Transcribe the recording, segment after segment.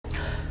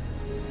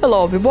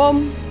Hello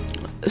everyone,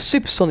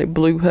 Supersonic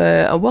Blue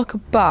here, and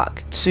welcome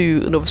back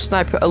to another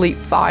Sniper Elite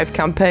 5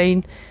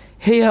 campaign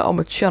here on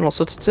my channel.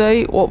 So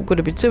today what we're going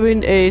to be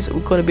doing is we're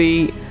going to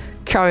be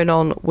carrying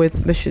on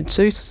with mission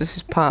 2, so this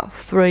is part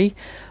 3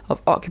 of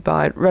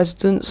Occupied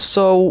Residence.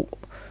 So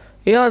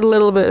he had a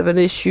little bit of an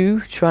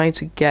issue trying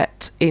to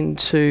get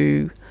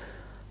into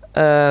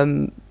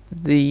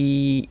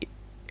the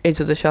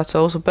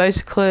chateau. So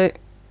basically,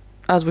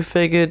 as we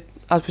figured,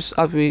 as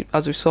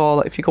we saw,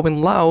 like, if you're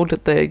going loud,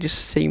 they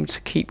just seem to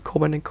keep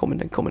coming and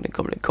coming and coming and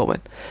coming and coming,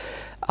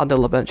 and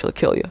they'll eventually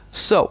kill you.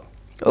 So,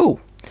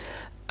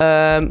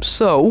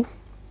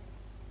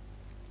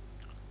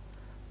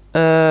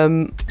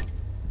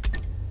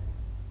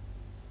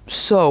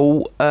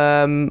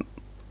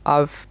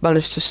 I've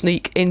managed to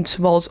sneak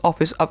into Moll's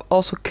office. I've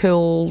also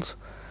killed,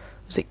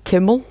 is it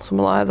Kimmel? Something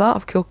like that.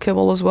 I've killed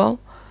Kimmel as well.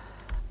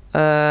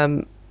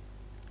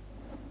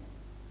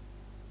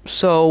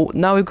 So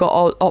now we've got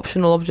all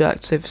optional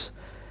objectives.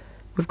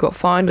 We've got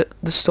find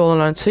the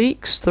stolen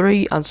antiques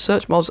 3 and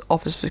search Moll's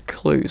office for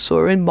clues. So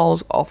we're in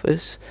Moll's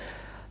office.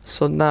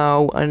 So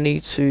now I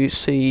need to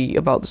see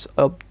about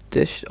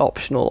this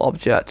optional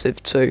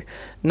objective 2.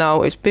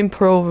 Now it's been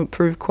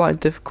proved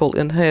quite difficult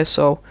in here,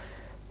 so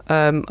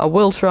I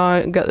will try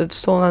and get the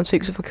stolen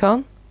antiques if I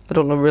can. I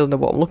don't really know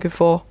what I'm looking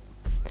for,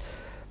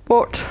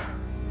 but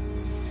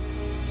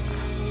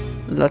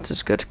let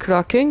us get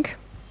cracking.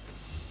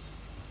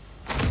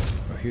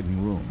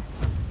 Hidden room.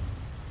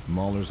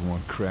 Mahler's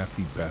one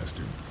crafty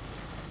bastard.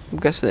 I'm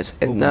guessing it's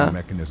in there. The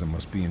mechanism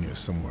must be in here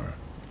somewhere.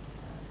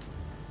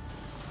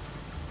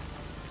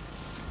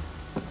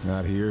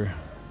 Not here.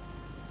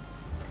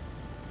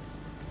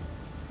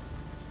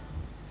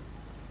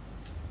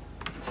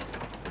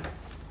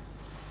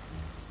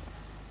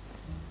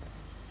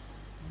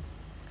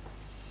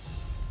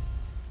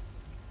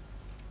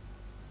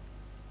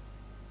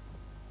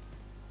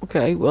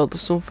 Okay, well,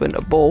 there's something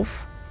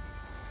above.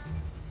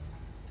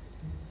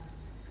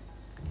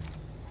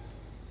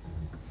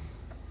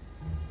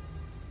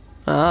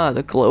 Ah,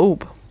 the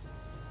globe.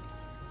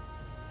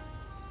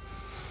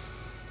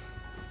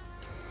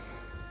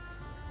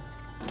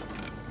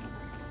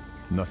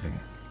 Nothing.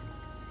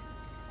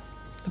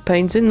 The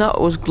painting that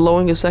was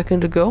glowing a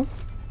second ago.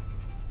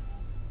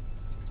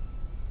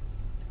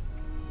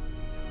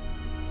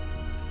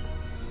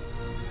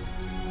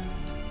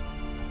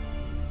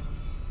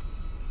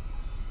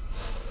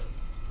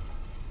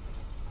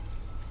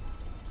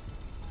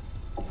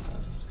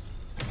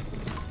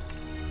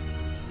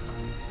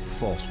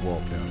 False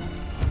wall panel.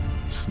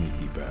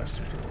 Sneaky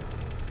bastard.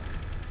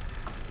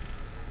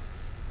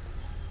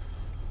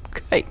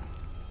 Okay.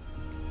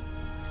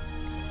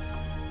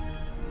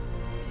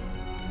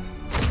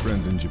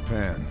 Friends in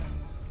Japan.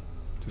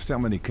 Just how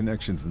many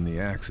connections in the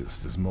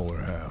Axis does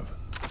Muller have?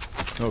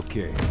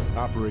 Okay,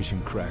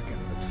 Operation Kraken.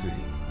 Let's see.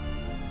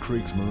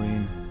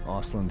 Kriegsmarine,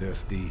 Ostland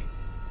SD,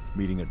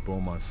 meeting at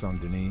Beaumont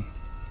Saint-Denis.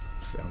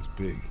 Sounds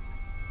big.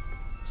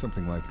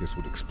 Something like this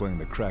would explain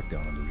the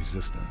crackdown on the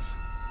resistance.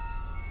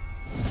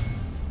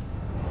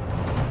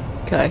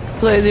 Okay,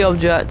 complete the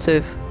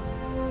objective.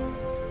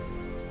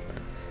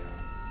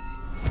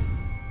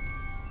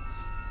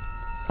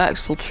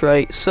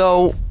 Exfiltrate.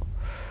 So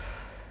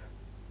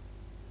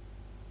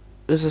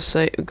there's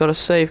a we've got a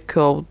save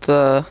code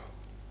there.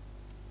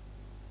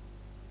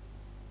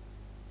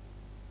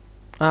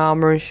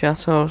 Armory,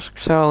 chateaus,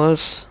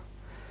 cellars.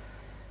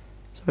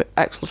 So we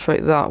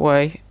exfiltrate that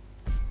way.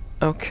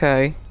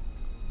 Okay.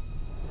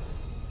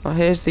 Well,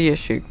 here's the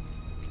issue.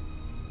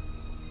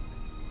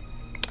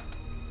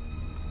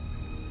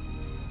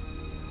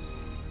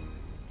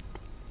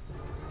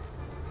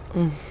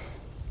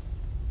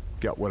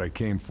 Got what I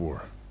came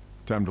for.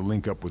 Time to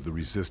link up with the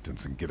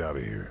resistance and get out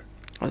of here.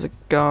 There's a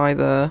guy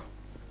there.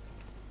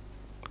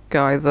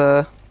 Guy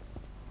there.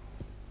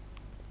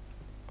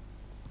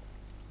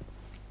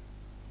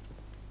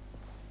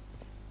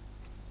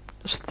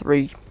 There's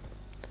 3.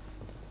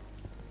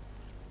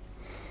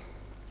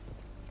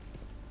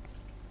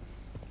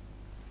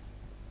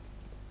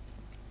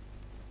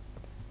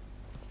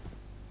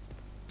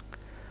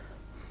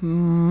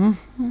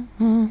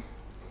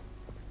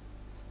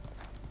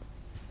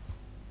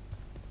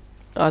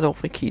 I don't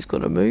think he's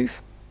gonna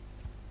move.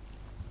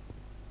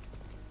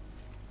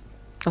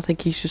 I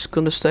think he's just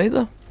gonna stay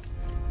there.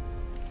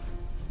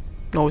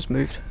 No, he's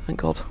moved, thank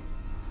God.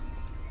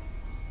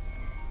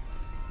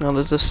 Now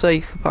there's a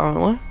safe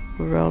apparently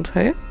around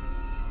here.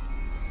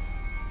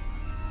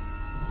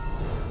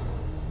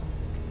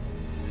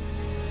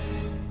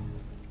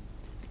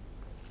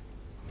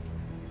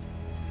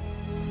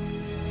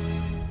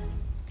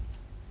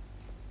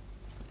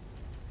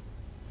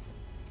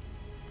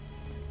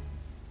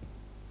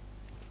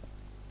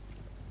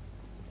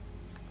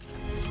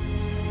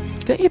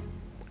 Get your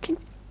fucking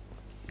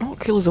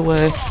killers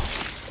away.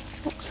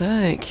 Fuck's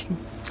sake.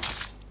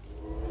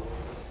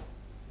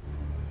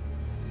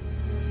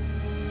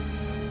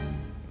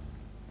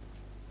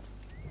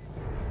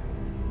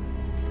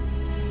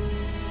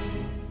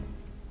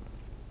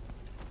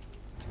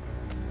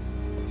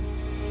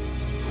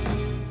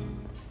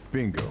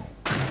 Bingo.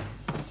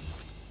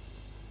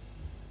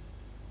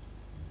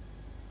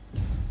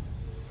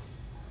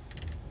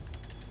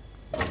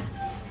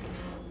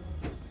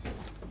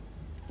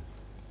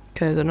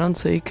 Okay, there's an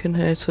antique in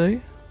here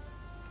too.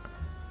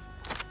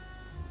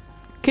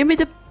 Give me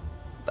the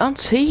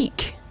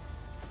antique.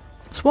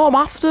 That's what I'm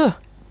after.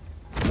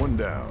 One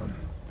down.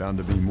 Bound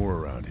to be more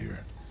around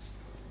here.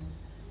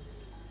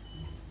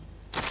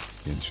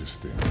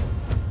 Interesting.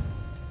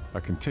 I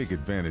can take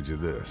advantage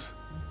of this.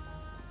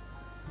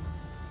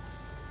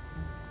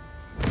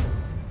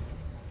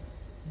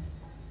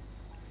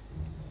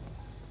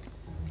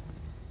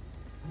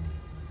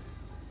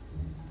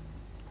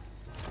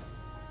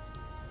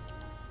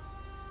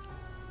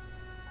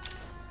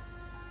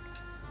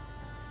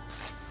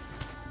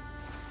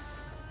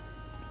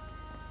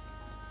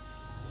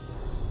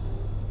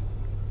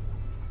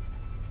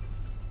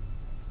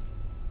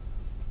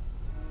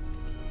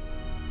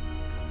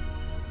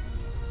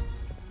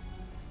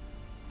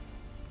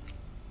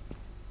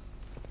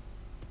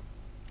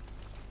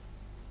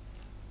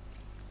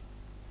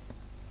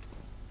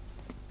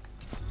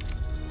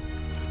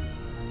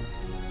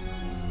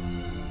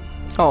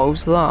 Oh,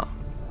 who's that?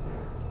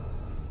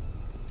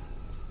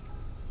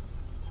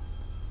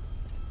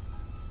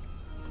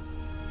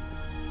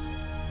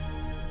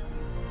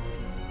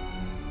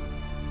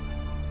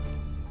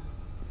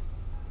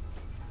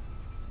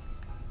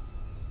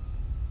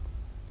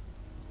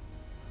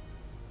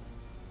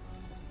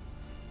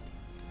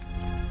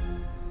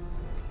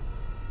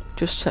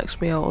 Just text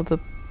me out of the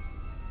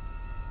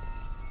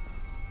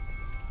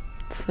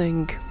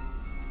thing.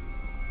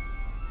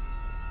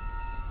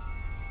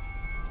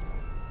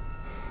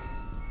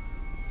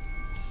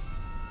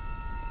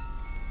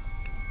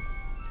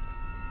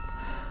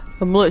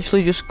 I'm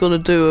literally just gonna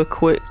do a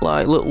quick,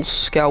 like, little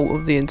scout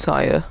of the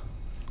entire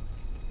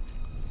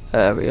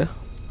area.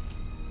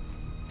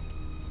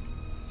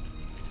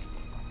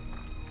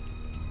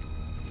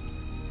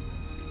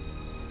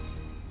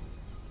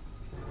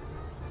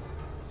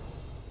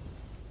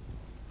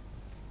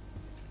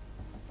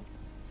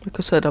 Like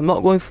I said, I'm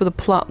not going for the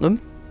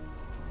platinum.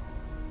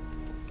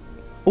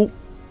 Oh.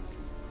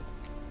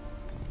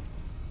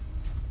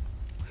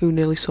 Who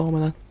nearly saw me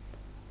then?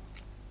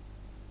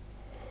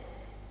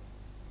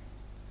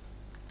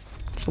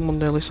 Someone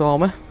nearly saw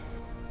me.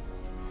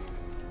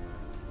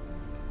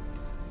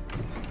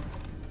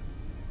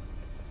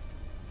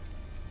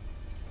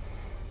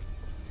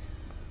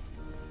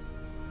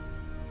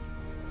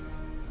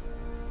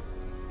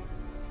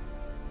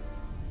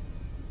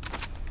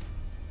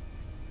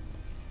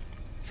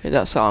 Okay,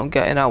 that's how I'm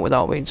getting out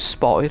without being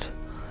spotted.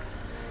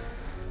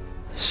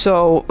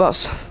 So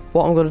that's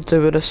what I'm going to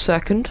do in a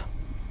second.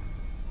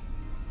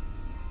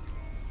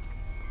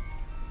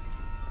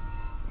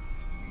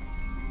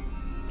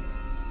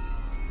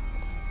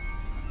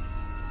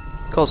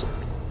 Because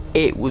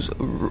it was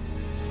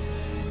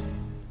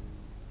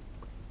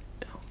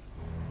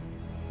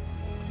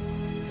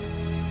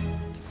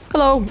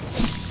hello.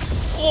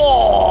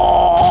 Oh!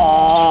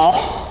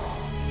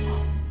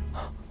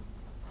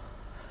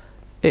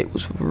 It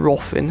was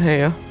rough in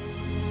here.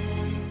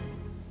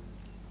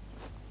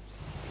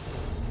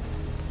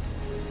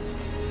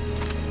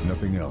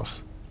 Nothing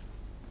else.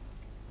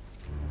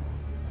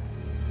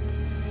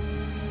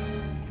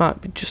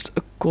 Might be just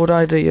a good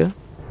idea.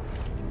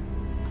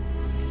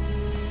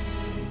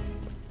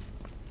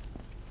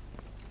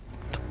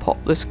 Pop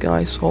this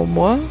guy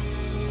somewhere.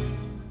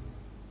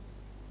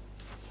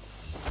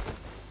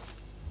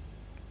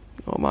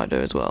 What I might do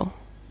as well.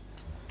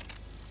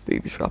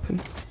 Booby trap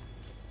him.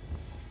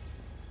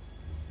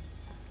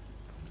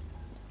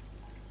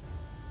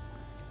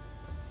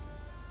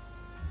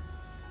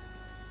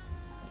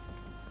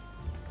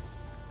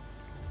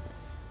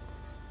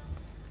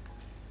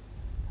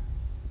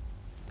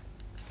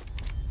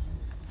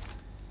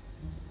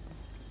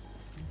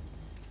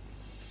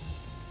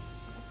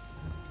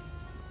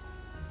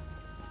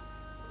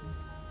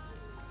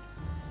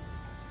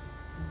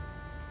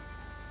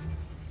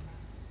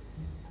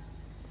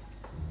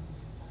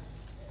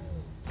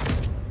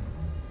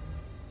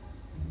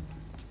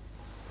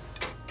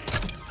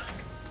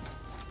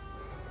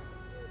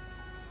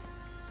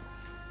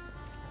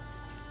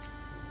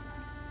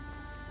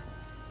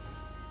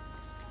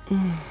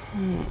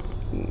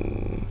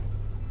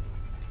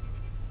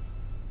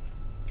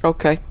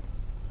 Okay.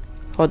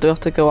 I do have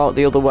to go out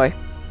the other way.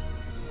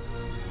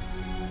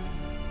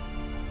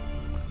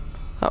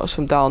 That was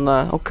from down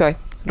there. Okay. I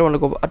don't want to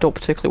go. I don't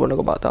particularly want to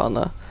go back down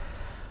there.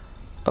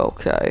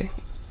 Okay.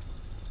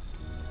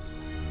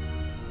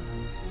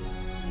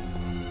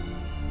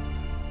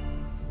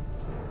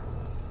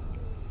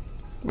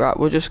 Right,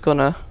 we're just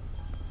gonna.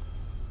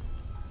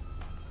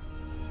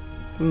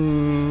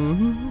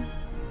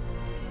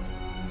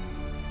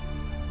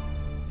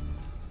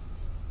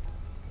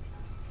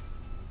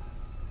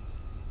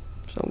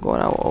 So I'm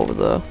going out over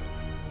there.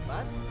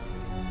 What?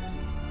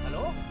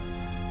 Hello?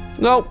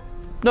 No,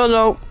 no,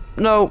 no,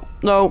 no,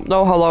 no,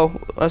 no, hello.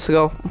 Let's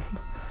go.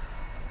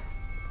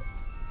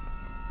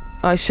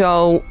 I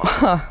shall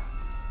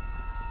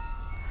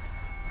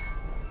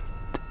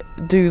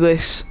do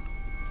this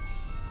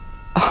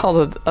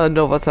on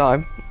another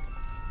time.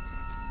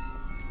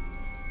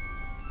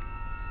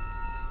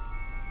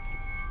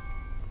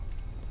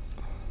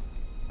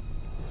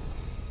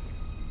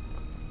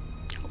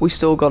 We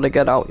still gotta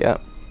get out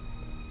yet.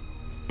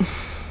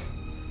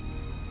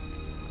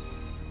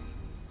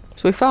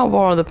 So we found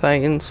one of the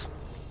paintings.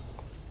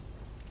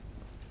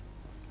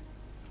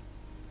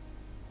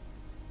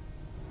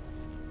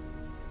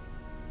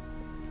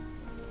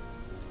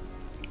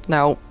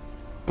 Now,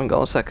 hang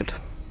on a second.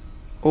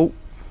 Oh.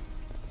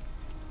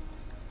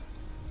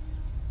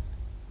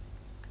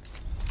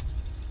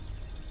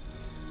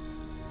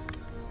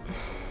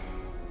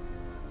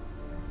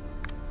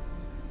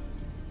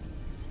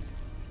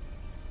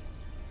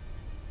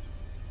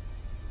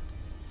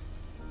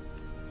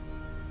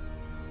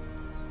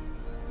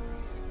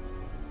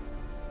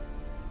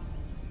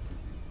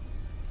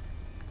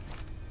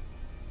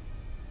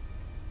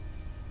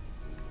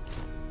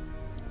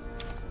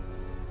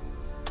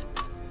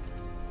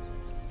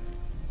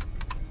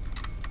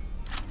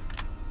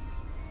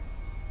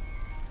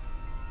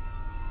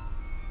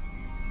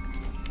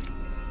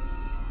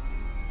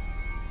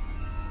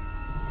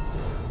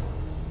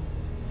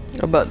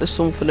 I bet there's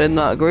something in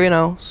that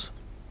greenhouse.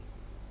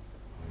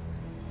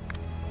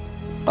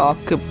 I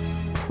could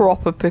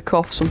proper pick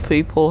off some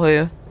people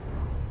here.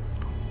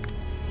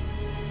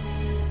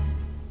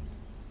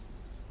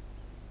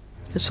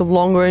 Get some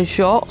long range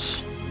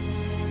shots.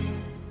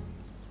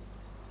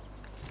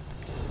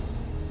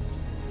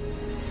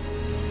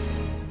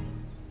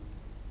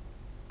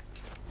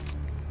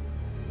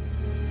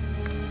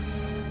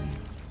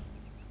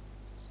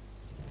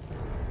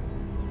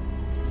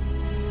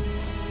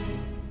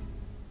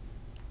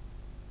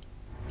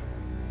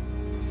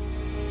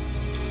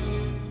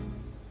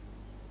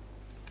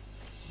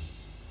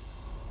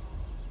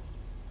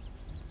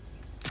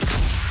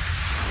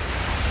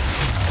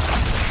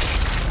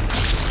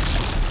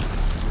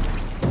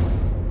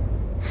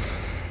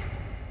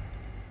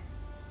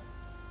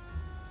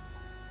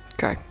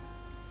 Okay,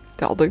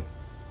 that'll do.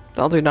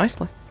 That'll do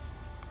nicely.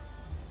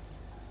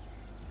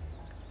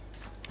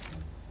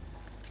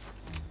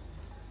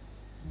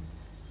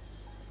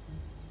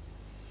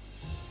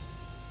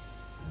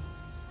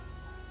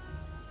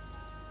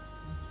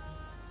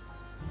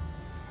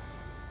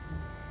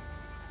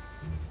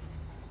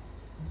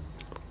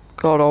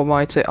 God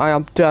almighty, I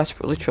am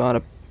desperately trying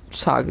to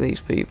tag these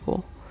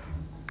people.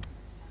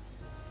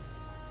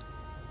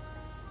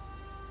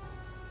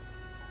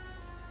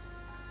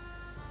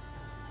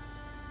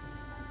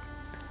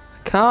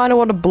 Kinda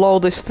want to blow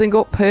this thing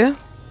up here.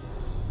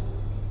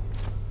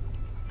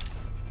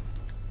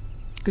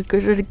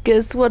 Because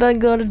guess what I'm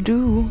gonna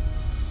do?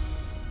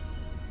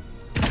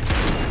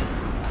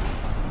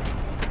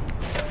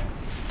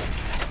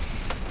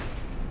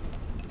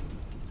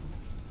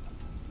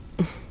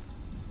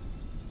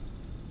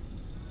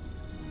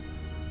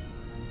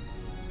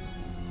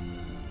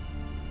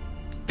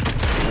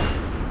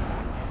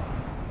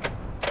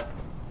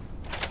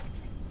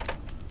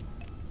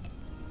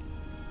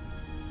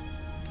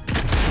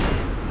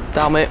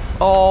 Damn it.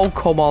 Oh,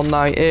 come on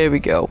now. Here we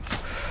go.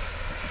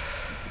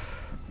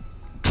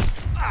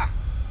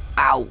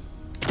 Ow.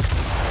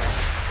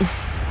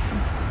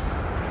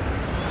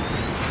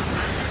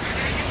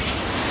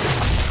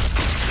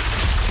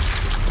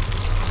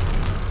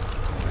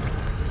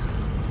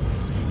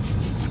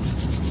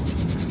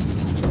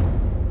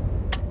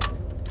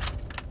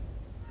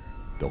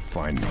 They'll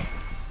find me.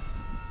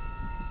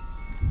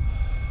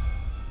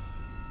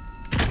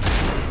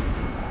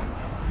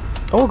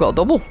 Oh, I got a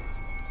double.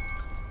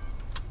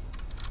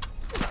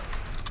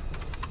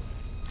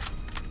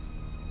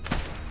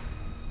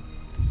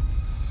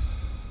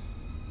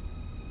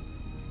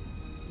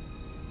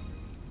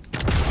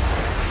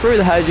 Through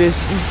the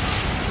hedges.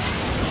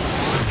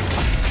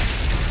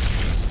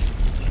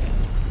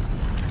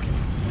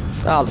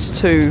 Ah,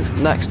 there's two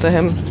next to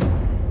him.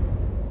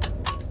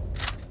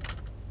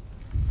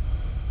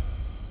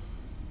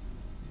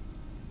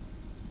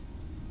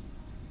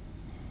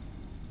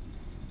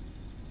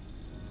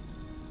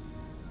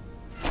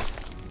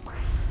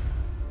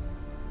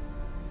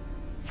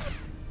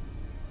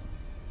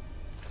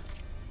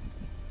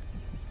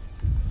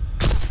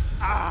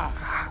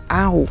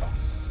 Ow.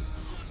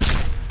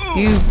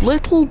 You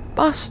little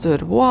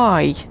bastard,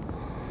 why?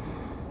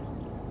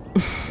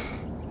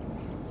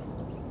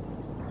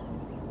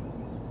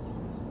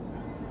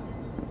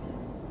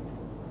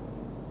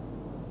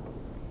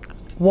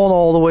 One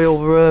all the way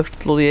over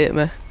Earth bloody hit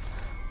me.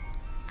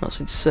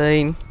 That's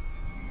insane.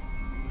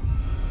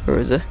 Where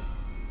is he?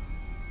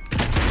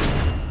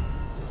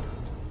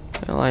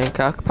 Well, I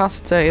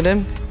incapacitated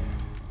him.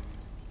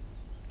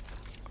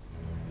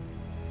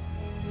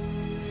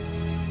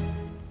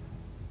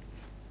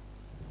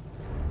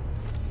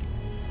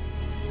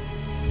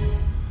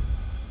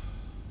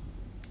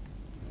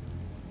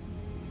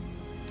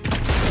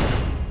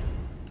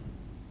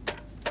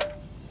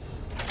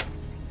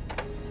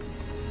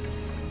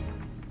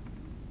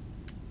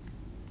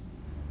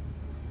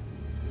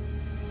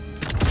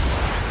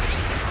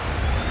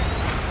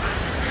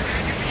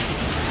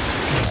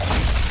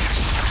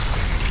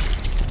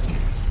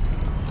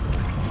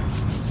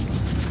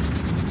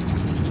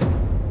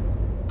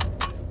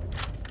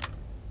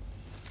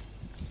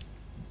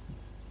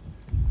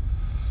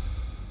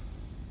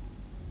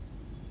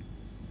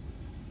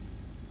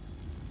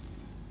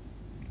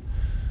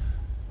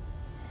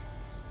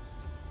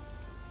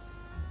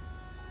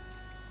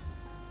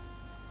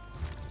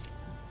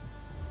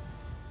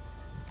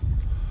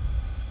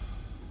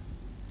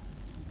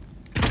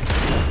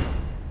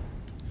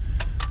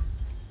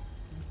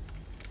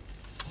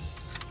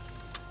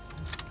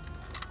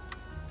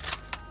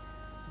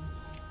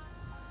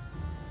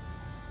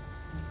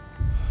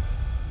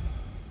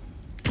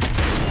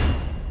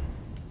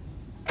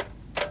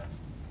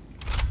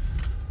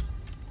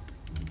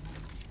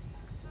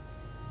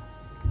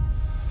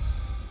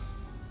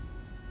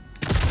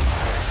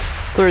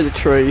 through the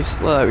trees.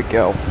 There we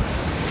go.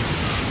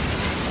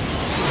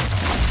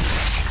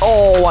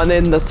 Oh, and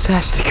in the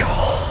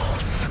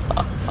testicles.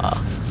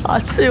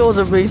 A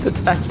 200-meter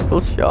testicle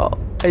shot.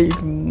 Are you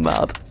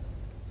mad?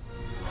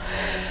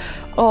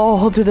 Oh,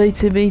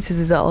 180 meters,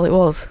 is that all it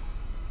was?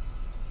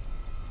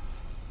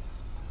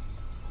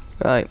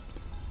 Right.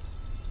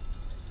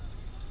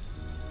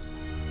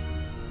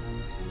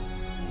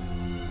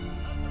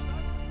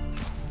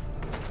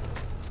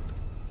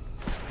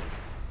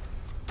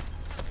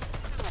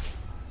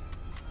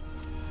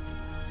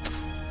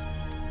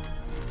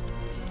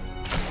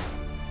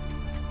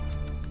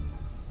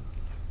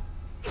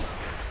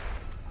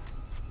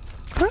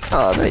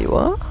 Ah, there you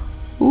are.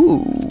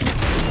 Ooh.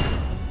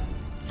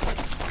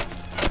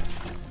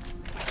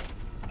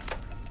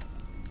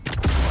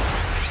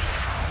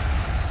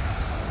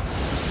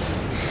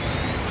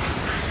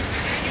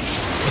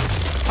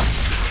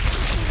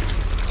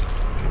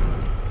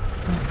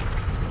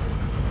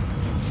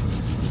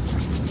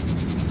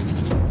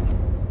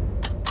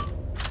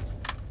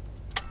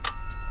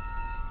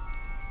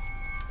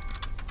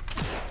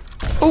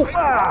 Oh!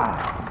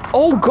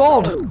 Oh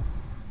God!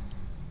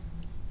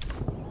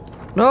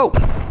 No!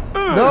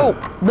 No!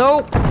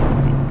 No!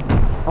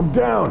 I'm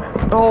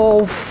down.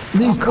 Oh,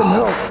 fuck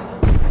off.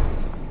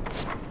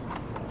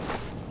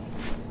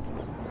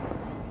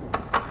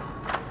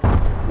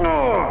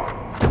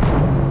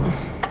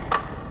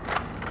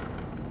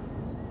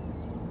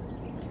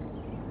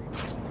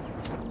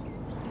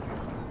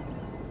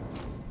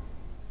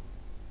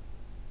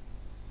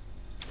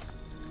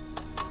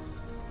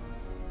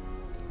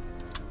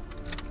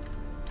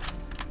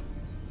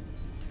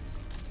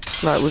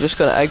 Right, we're just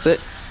gonna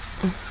exit.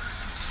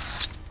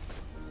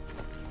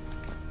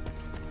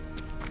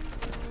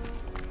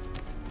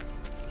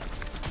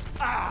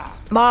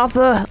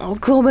 Martha, I'm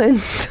coming.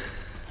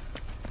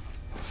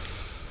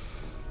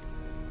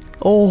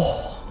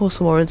 Oh,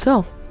 some more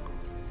intel.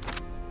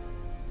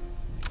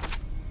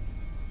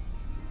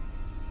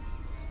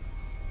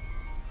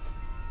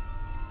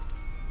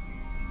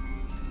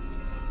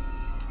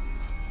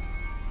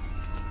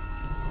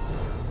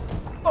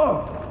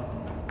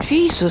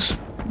 Jesus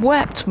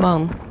wept,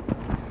 man.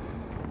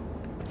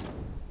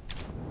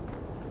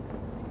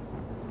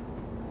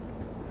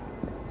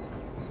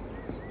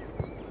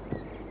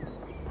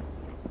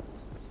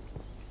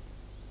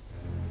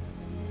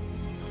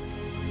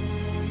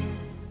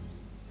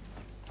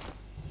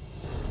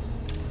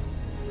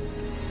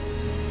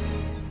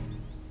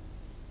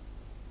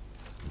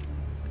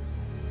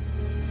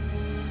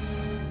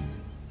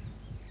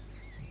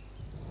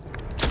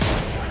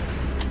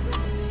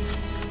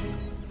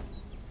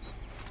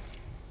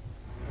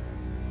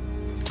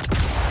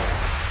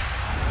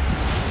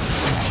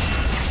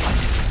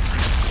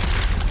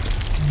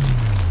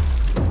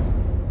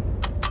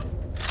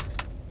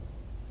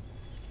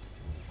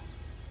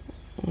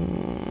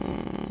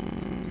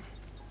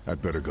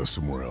 I'd better go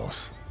somewhere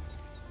else.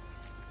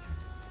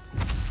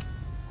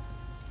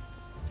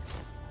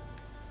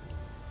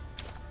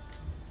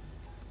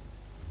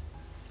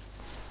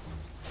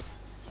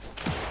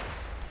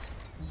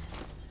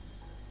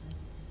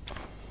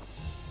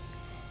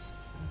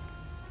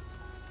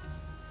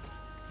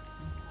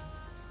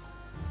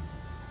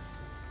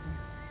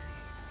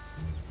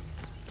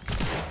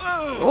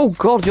 Oh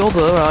God, you're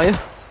there, are you?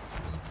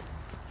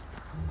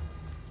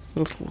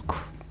 Little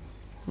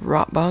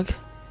rat bag.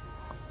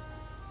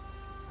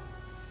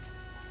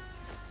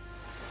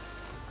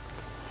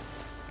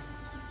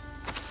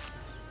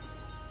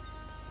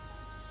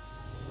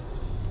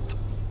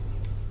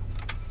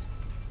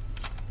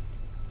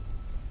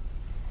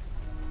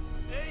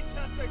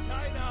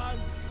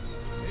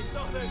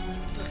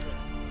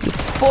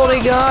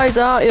 Funny guys,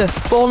 aren't you?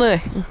 Funny.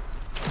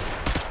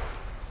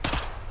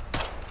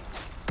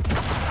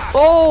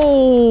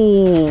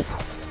 Oh!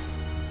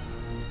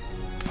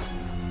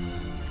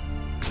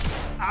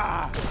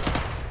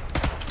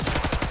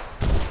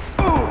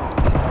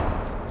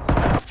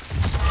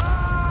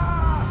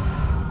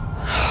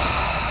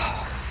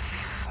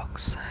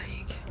 Fuck's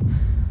sake.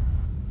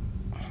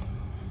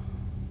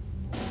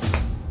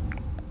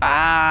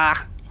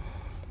 Ah!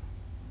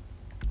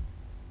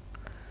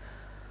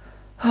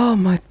 Oh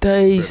my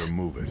days. Better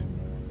move it.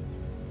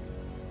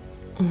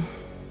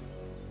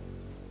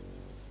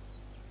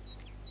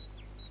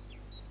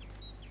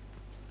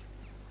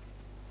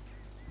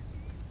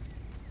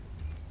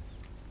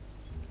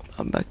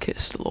 I bet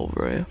it's still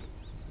over here.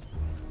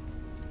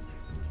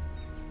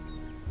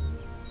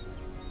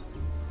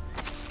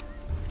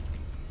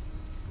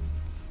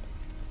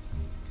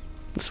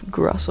 There's some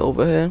grass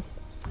over here.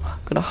 I'm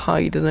gonna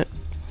hide in it.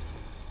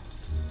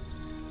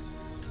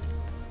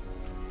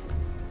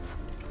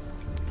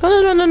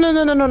 No, no, no, no,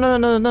 no, no, no, no,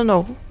 no, no,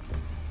 no.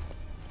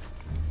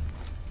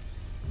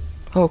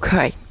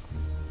 Okay.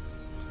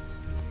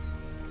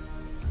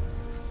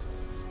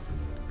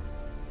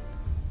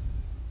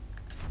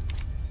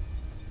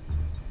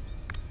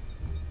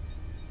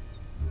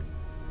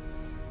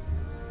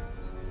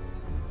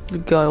 The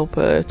guy up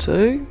here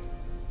too.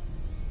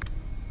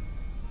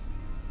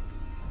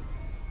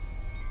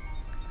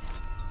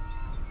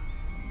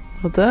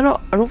 But they're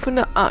not, I don't think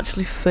they're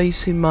actually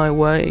facing my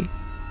way.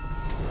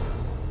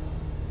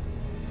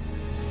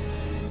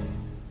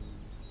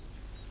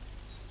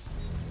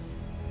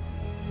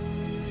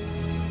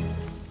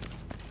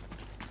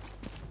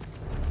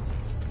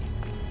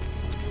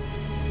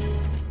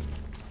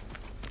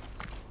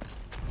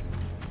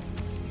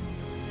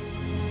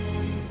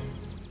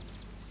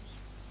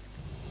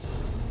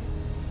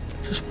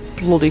 Just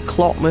bloody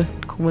clock me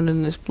coming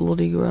in this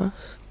bloody grass.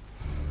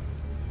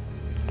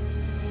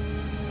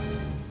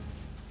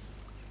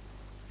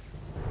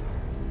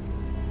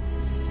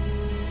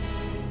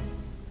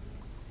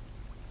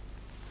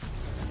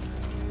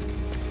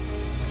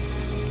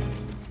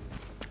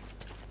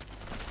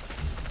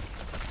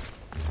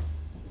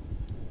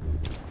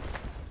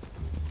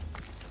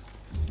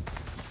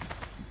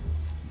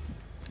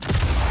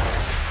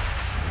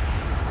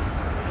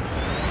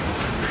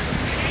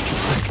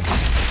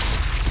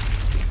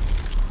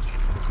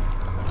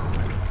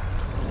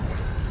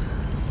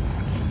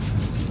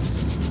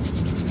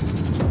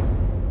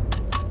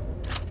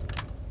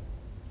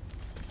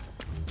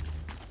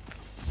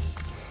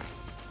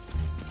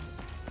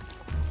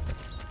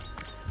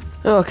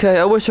 Okay,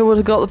 I wish I would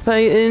have got the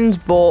paintings,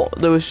 but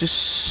there was just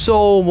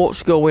so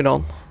much going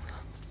on.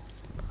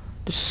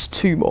 Just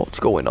too much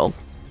going on.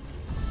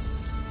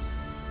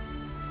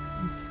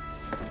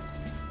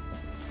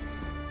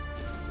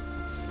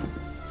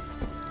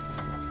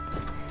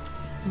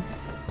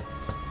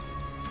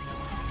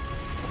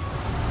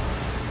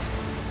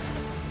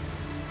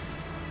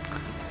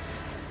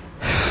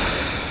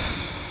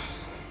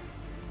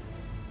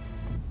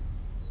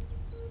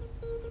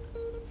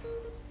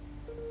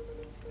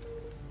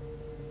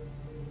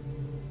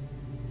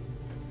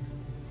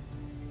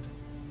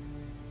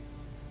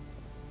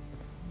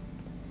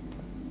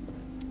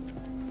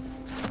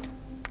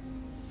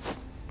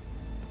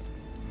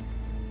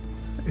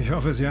 Ich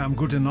hoffe, Sie haben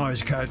gute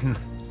Neuigkeiten.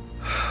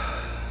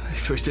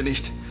 Ich fürchte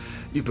nicht.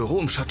 Ihr Büro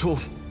im Chateau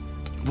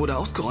wurde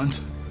ausgeräumt.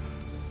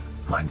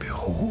 Mein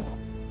Büro?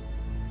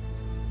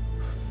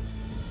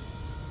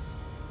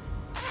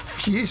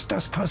 Wie ist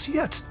das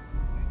passiert?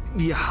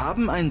 Wir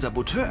haben einen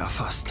Saboteur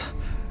erfasst.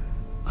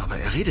 Aber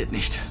er redet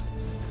nicht.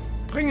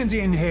 Bringen Sie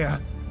ihn her.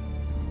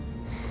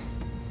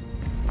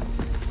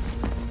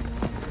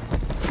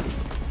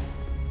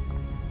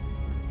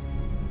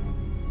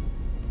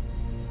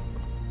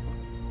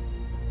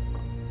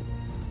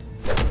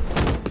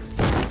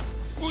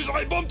 Vous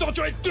aurez beau me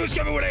torturer tout ce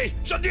que vous voulez,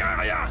 je ne dirai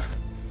rien.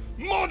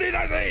 Maudit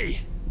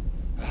nazi!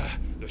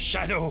 Le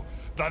Chateau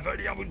va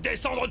venir vous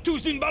descendre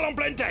tous d'une balle en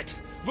pleine tête.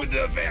 Vous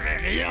ne verrez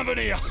rien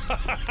venir.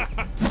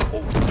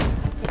 Oh.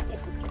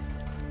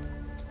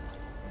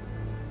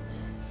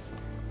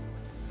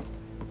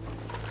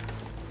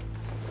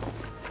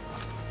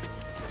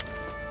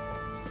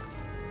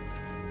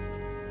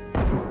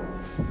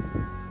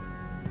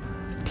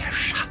 Der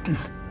Schatten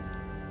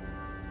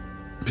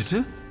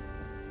Bitte?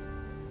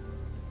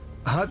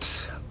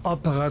 hat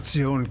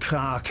Operation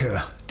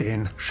Krake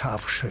den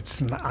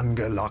Scharfschützen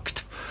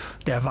angelockt.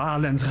 Der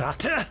Walens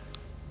Ratte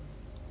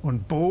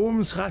und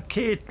Bohms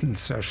Raketen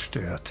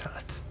zerstört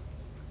hat.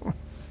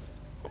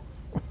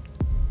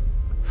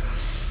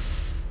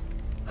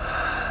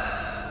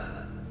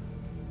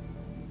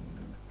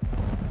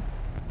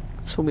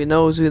 So we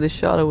knows who the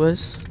Shadow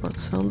is, by the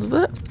sounds of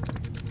it.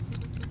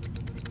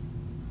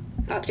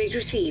 Update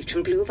received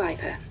from Blue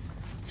Viper.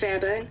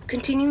 Fairburn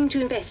continuing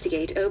to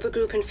investigate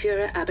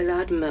Obergruppenführer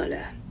Abelard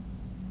Möller.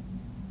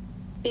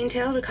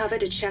 Intel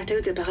recovered at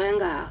Chateau de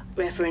Berengar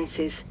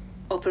references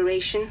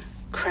Operation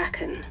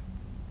Kraken.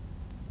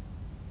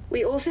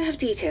 We also have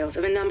details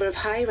of a number of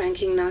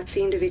high-ranking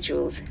Nazi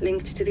individuals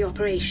linked to the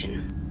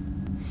operation.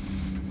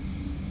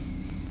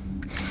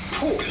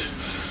 Vogel,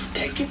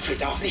 der Gipfel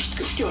darf nicht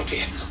gestört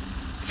werden.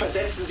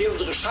 Versetzen Sie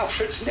unsere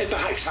Scharfschützen in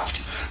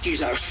Bereitschaft.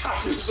 Dieser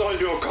Schatten soll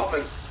nur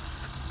kommen.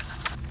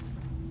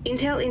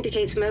 Intel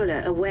indicates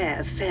Möller aware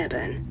of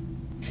Fairburn.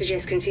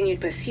 Suggests continued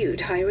pursuit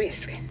high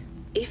risk,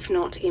 if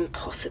not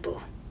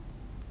impossible.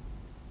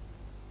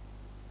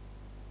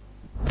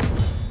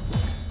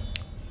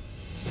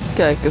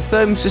 Okay,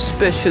 confirmed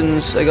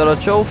suspicions. I got a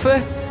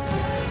trophy.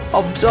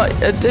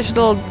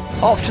 Additional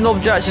optional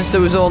objectives,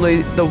 there was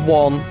only the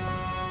one.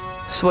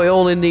 So I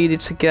only needed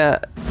to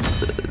get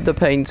the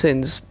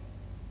paintings.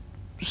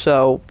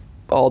 So,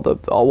 or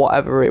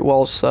whatever it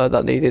was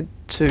that needed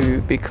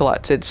to be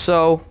collected.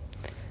 So,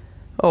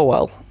 oh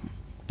well,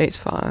 it's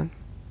fine.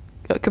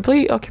 A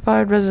complete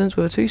occupied residence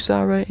with a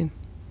 2-star rating.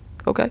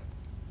 Okay.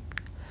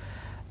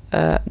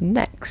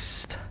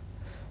 Next.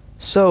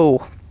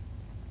 So,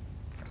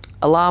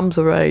 alarms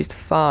are raised.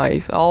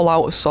 5. All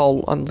out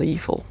assault and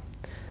lethal.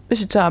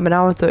 Mission time 1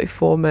 hour and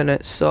 34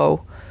 minutes.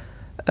 So,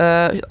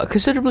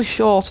 considerably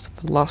shorter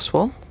than the last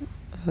one.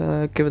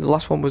 Given the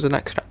last one was an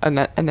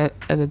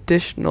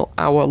additional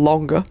hour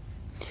longer.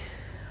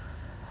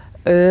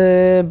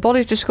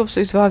 Bodies discovered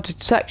to survive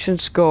detection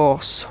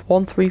scores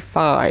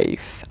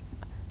 135.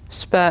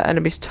 Spare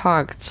enemies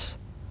tagged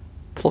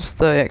plus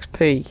 30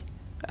 XP.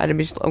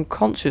 Enemies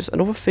unconscious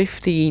another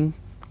 15.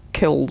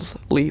 kills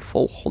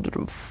lethal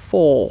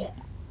 104.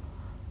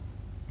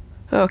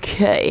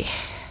 Okay,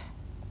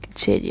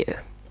 continue.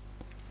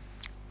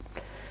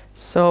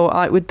 So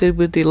like we did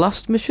with the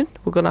last mission,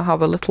 we're gonna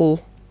have a little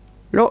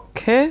look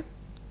here.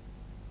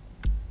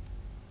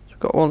 We've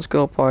got 1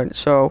 skill point,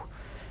 so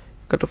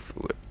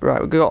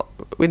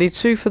we need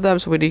 2 for them,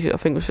 so I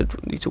think we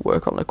should need to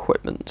work on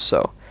equipment.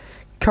 So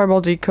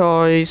KARL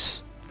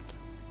decoys,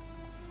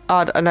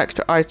 add an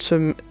extra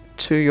item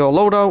to your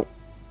loadout,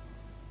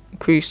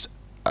 increase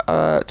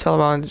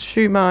telemines and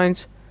shoe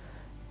mines,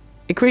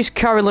 increase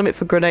carry limit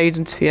for grenades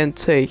and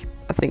TNT.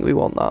 I think we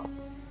want that.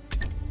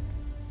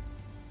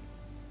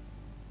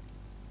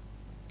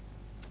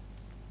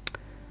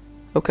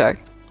 Okay.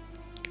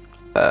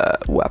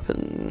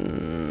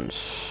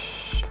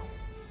 Weapons.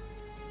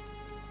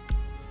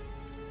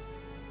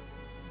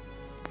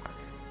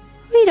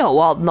 We don't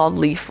want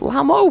non-lethal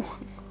ammo.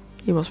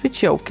 You must be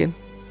joking.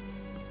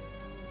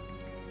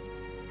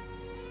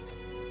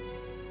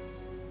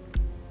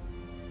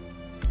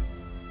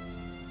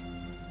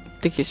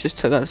 I think he's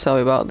just going to tell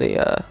me about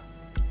the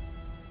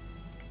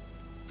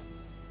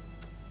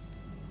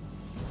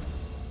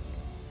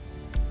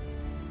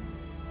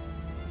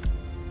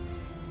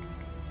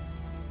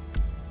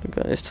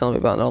okay, just tell me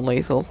about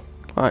non-lethal.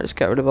 Alright, just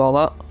get rid of all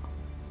that.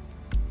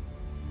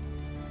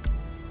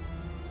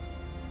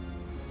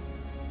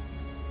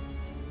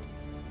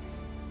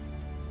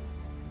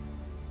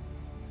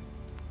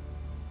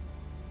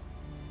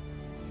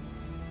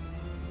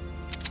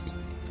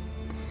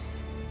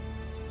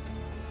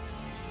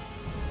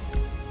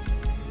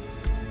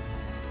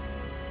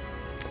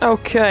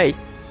 Okay.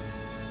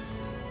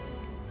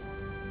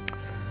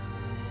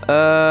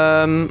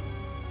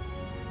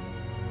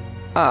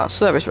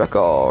 Service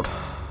record.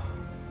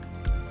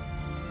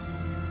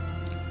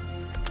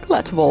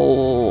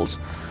 Collectibles.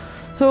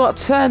 So we got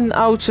 10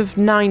 out of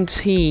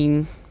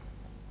 19.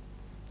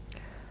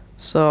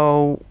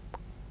 So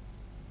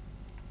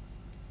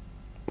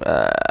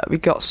we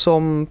got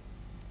some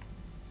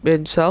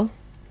intel.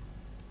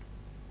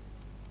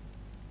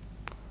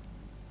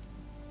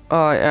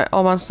 Oh yeah,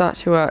 man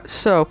statuettes.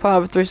 So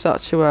part of 3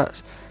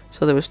 statuettes.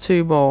 So there was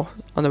 2 more,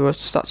 and there was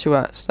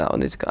statuettes that I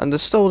need to get. And the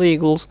stone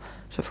eagles,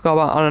 so I forgot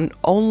about, and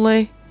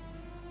only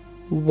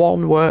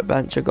 1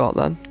 workbench I got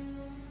then.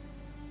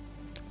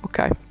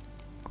 Okay.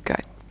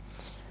 Okay.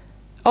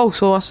 Oh,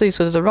 so I see,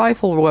 so there's a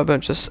rifle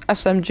workbench, a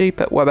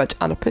SMG workbench,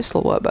 and a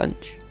pistol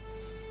workbench.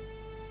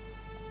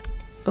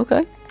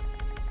 Okay.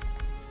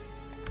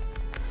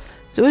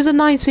 So is there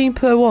 19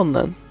 per one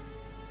then?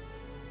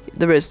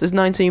 There's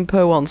 19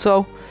 per one,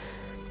 so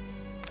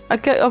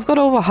I've got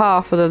over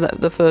half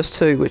of the first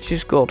 2, which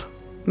is good.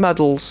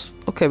 Medals.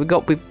 Okay,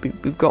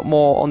 we've got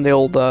more on the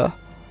old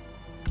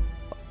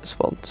this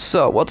one.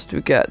 So what did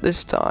we get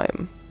this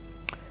time?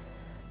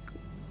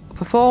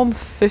 Perform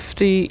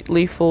 50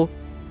 lethal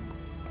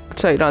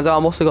takedowns. I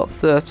must have got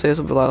 30 or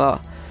something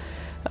like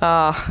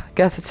that.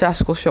 Get a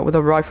tactical shot with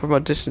a rifle from a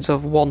distance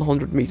of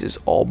 100 meters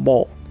or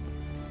more.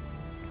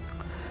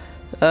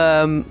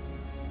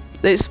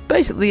 It's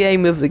basically the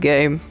aim of the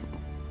game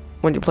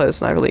when you play the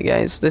Sniper Elite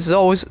games. There's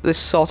always this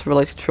sort of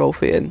related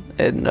trophy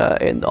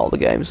in all the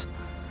games.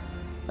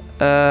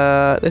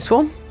 This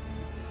one.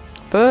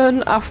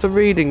 Burn after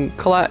reading.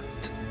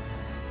 Collect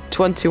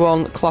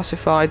 21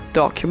 classified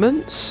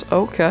documents.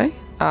 Okay,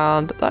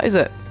 and that is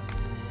it.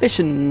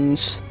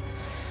 Missions.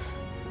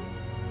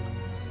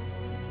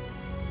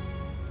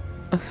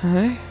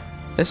 Okay,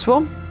 this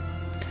one.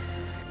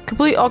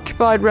 Complete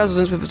occupied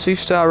residence with a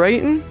 2-star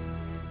rating.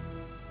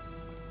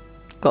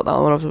 Got that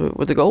one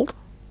with the gold.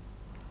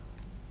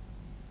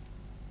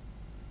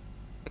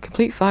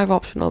 Complete 5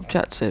 optional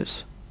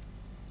objectives.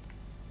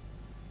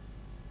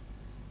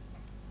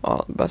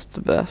 Oh, the best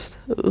of the best.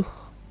 Ugh.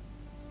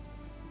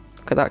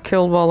 Look at that.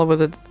 Kill Waller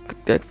with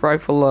a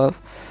rifle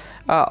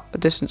at a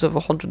distance of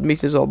 100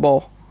 meters or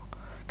more.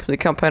 Complete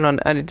campaign on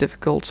any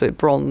difficulty.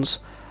 Bronze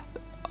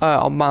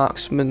on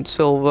marksman,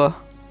 silver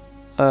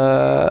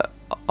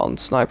on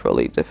Sniper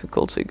Elite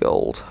difficulty,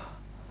 gold.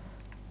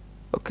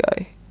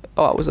 Okay.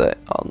 Oh, that was it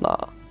on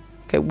that.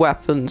 Okay,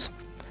 weapons.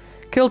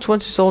 Kill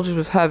 20 soldiers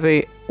with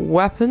heavy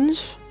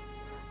weapons.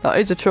 That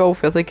is a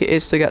trophy. I think it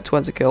is to get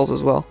 20 kills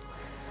as well.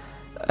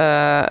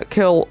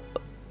 Kill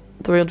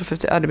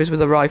 350 enemies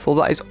with a rifle.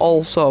 That is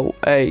also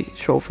a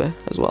trophy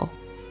as well.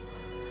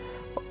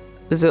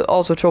 There's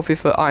also a trophy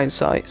for iron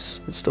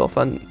sights and stuff.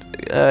 And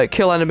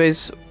kill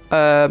enemies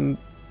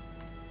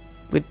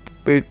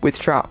with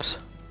traps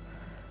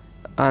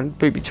and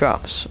booby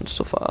traps and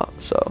stuff like that.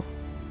 So.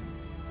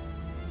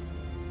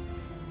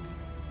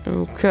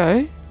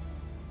 Okay.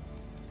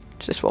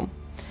 It's this one.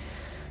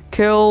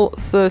 Kill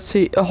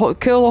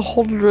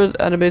 100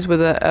 enemies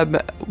with a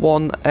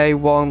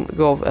M1A1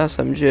 Gov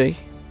SMG.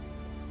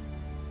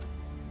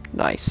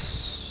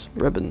 Nice.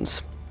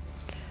 Ribbons.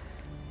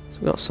 So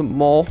we got some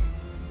more.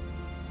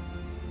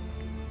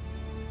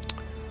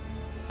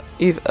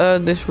 You've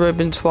earned this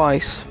ribbon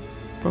twice.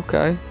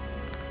 Okay.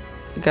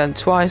 Again,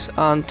 twice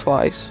and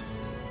twice.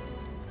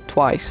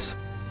 Twice.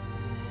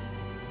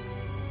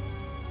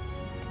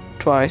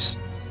 Twice.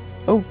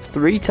 Oh,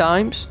 3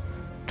 times.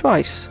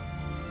 Twice.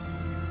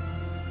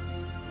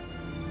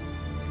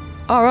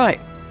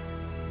 Alright.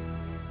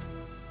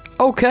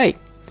 Okay.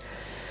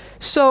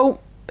 So,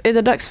 in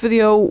the next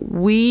video,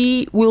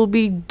 we will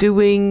be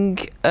doing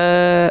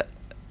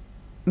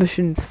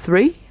mission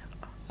 3.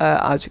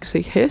 As you can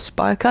see here,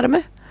 Spy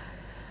Academy.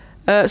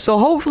 So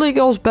hopefully it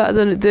goes better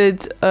than it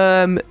did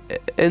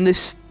in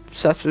this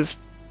set of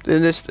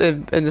in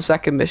the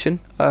second mission.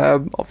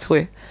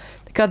 Obviously, I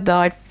think I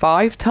died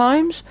 5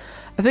 times.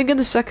 I think in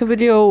the second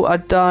video I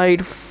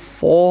died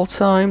 4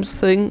 times. I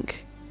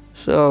think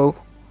so.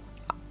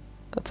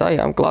 I tell you,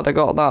 I'm glad I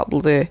got that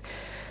bloody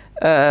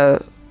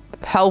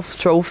health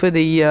trophy,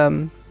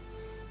 the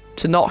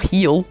to not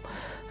heal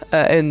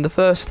in the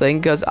first thing,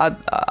 because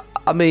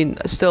I mean,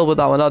 still with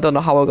that one, I don't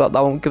know how I got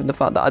that one, given the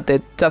fact that I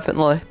did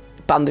definitely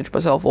bandage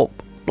myself up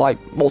like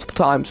multiple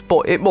times,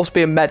 but it must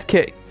be a med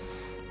kit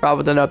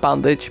rather than a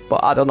bandage,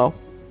 but I don't know.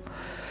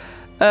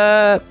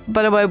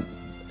 But anyway,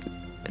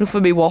 enough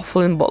of me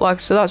waffling, but like I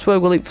said, that's where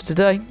we'll leave for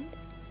today.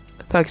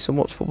 Thank you so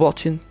much for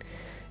watching.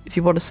 If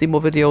you want to see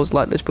more videos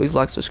like this, please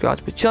like and subscribe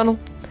to my channel.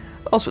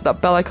 Also hit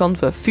that bell icon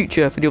for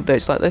future video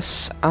updates like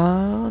this,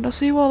 and I'll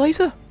see you all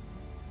later.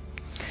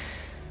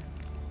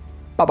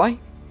 Bye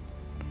bye.